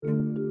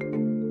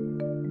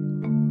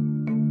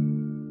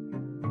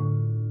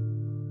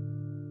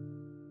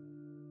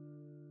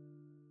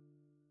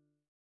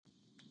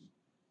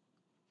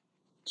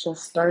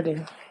Just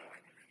starting.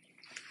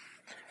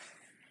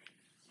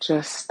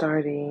 Just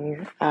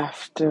starting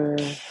after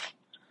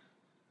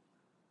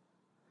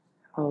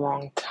a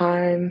long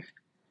time.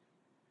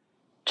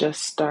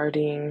 Just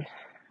starting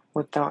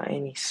without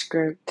any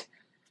script,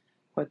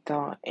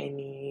 without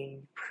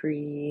any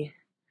pre-written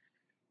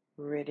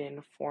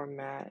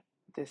format.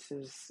 This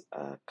is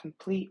a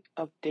complete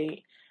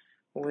update,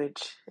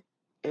 which,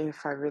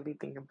 if I really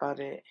think about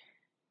it,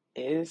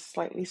 is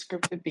slightly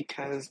scripted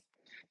because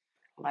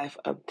life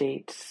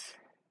updates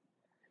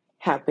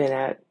happen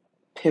at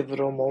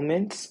pivotal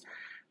moments.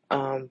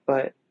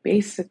 But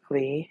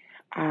basically,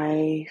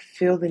 I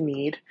feel the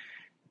need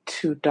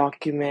to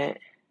document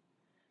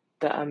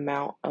the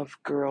amount of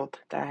growth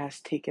that has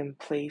taken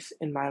place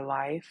in my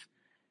life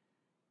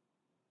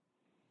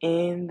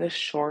in the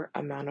short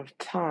amount of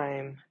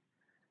time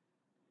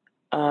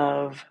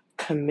of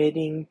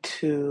committing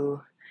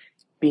to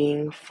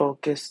being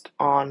focused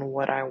on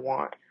what I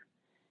want.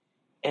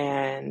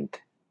 And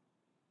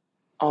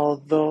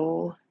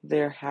although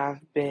there have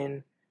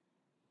been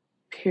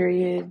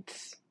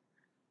periods,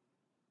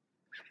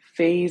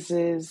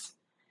 phases,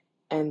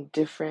 and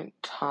different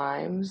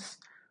times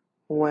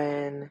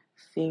when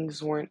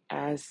things weren't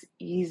as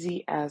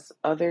easy as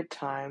other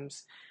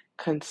times,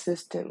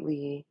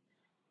 consistently,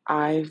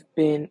 I've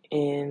been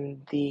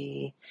in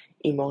the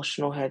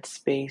emotional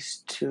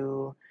headspace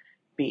to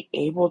be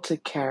able to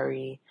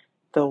carry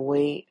the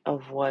weight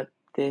of what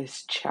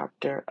this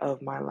chapter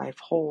of my life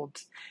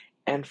holds.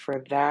 And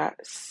for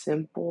that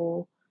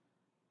simple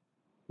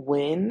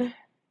win,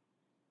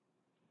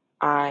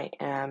 I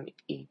am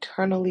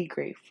eternally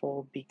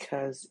grateful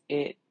because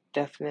it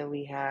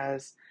definitely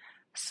has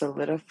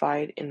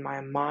solidified in my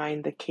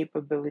mind the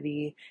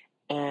capability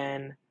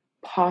and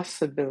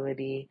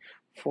possibility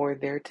for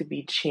there to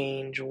be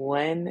change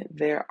when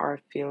there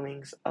are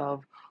feelings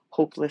of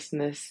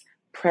hopelessness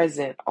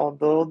present.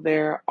 Although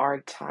there are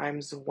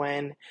times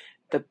when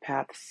the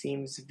path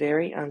seems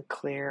very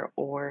unclear,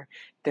 or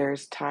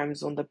there's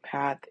times when the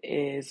path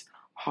is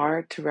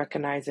hard to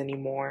recognize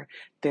anymore,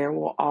 there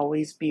will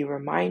always be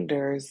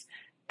reminders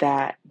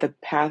that the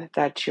path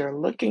that you're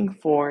looking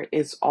for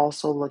is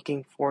also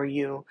looking for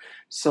you.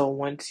 So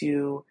once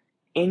you,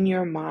 in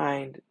your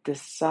mind,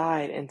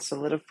 decide and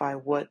solidify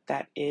what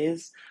that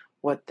is,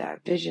 what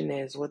that vision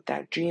is, what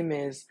that dream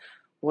is,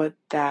 what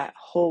that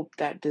hope,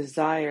 that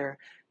desire,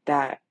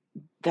 that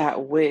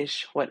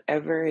wish,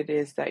 whatever it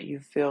is that you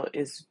feel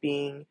is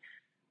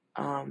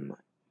um,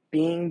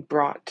 being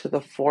brought to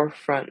the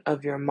forefront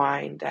of your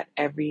mind at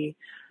every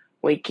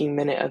waking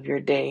minute of your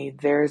day,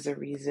 there's a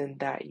reason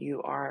that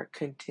you are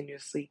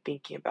continuously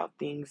thinking about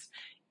things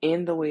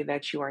in the way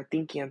that you are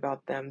thinking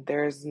about them.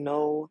 There's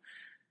no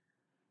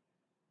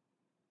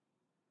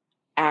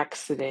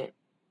accident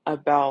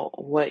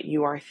about what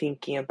you are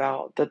thinking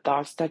about. The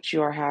thoughts that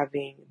you are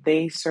having,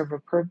 they serve a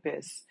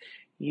purpose.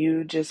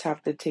 You just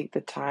have to take the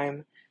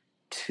time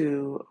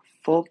to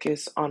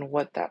focus on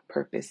what that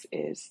purpose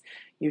is.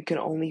 You can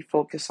only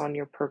focus on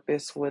your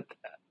purpose with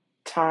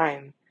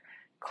time,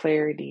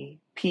 clarity,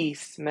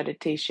 peace,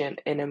 meditation,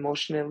 and an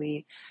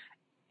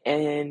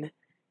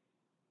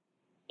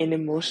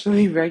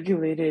emotionally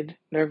regulated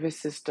nervous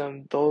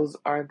system. Those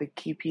are the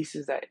key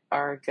pieces that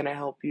are going to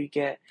help you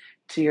get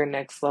to your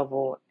next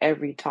level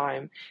every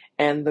time.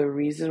 And the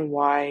reason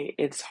why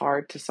it's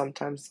hard to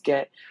sometimes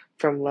get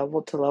from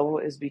level to level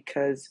is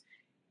because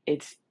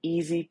it's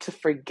easy to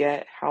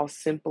forget how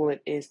simple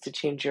it is to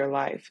change your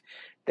life.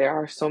 There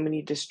are so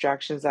many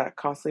distractions that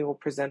constantly will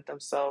present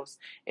themselves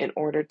in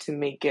order to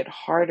make it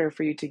harder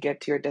for you to get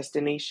to your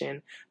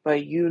destination,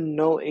 but you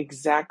know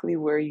exactly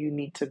where you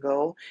need to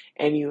go,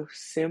 and you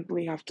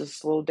simply have to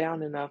slow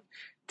down enough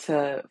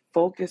to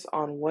focus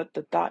on what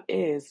the thought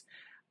is,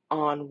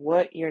 on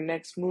what your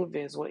next move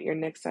is, what your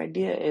next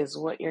idea is,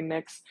 what your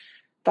next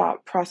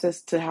thought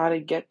process to how to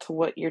get to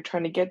what you're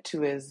trying to get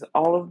to is.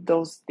 All of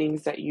those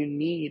things that you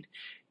need,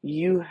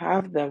 you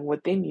have them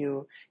within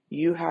you.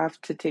 You have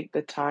to take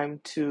the time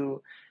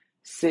to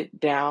sit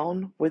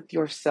down with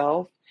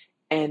yourself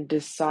and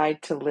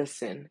decide to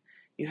listen.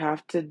 You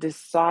have to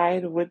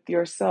decide with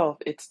yourself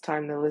it's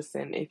time to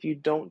listen. If you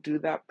don't do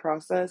that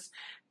process,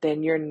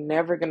 then you're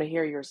never going to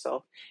hear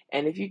yourself.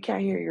 And if you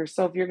can't hear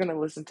yourself, you're going to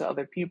listen to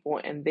other people,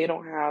 and they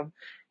don't have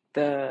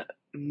the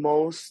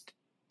most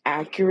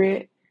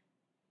accurate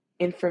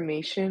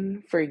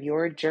information for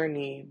your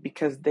journey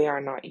because they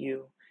are not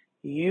you.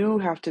 You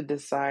have to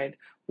decide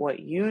what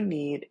you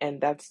need, and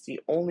that's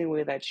the only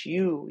way that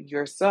you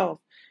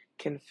yourself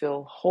can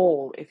feel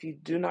whole. If you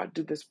do not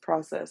do this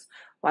process,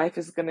 life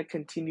is going to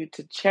continue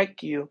to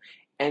check you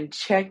and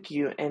check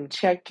you and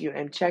check you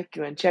and check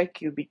you and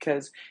check you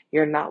because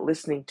you're not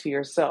listening to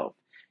yourself.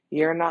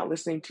 You're not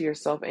listening to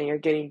yourself, and you're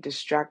getting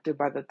distracted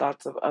by the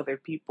thoughts of other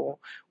people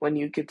when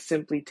you could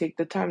simply take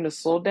the time to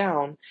slow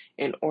down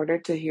in order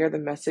to hear the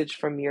message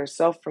from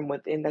yourself from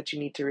within that you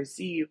need to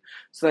receive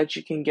so that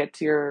you can get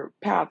to your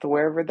path,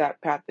 wherever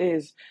that path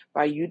is,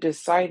 by you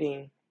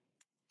deciding,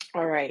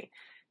 all right,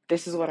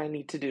 this is what I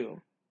need to do.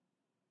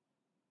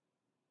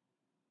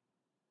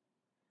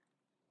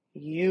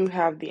 You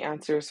have the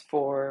answers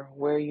for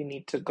where you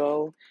need to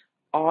go.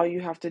 All you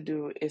have to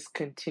do is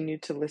continue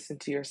to listen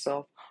to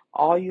yourself.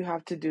 All you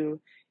have to do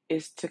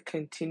is to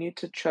continue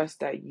to trust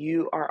that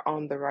you are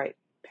on the right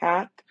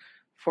path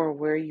for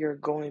where you're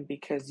going,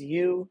 because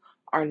you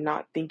are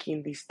not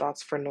thinking these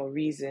thoughts for no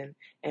reason.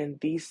 And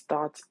these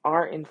thoughts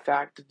are, in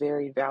fact,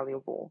 very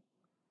valuable.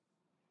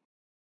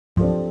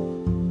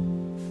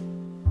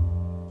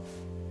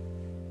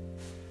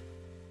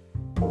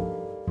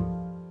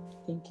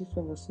 Thank you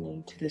for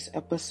listening to this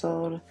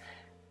episode.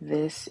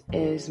 This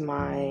is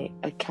my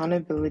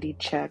accountability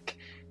check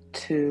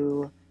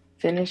to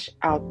finish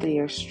out the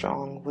year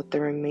strong with the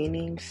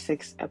remaining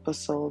 6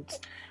 episodes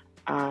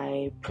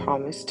I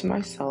promised to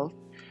myself.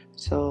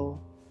 So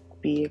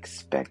be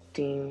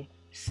expecting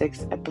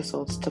 6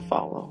 episodes to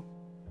follow.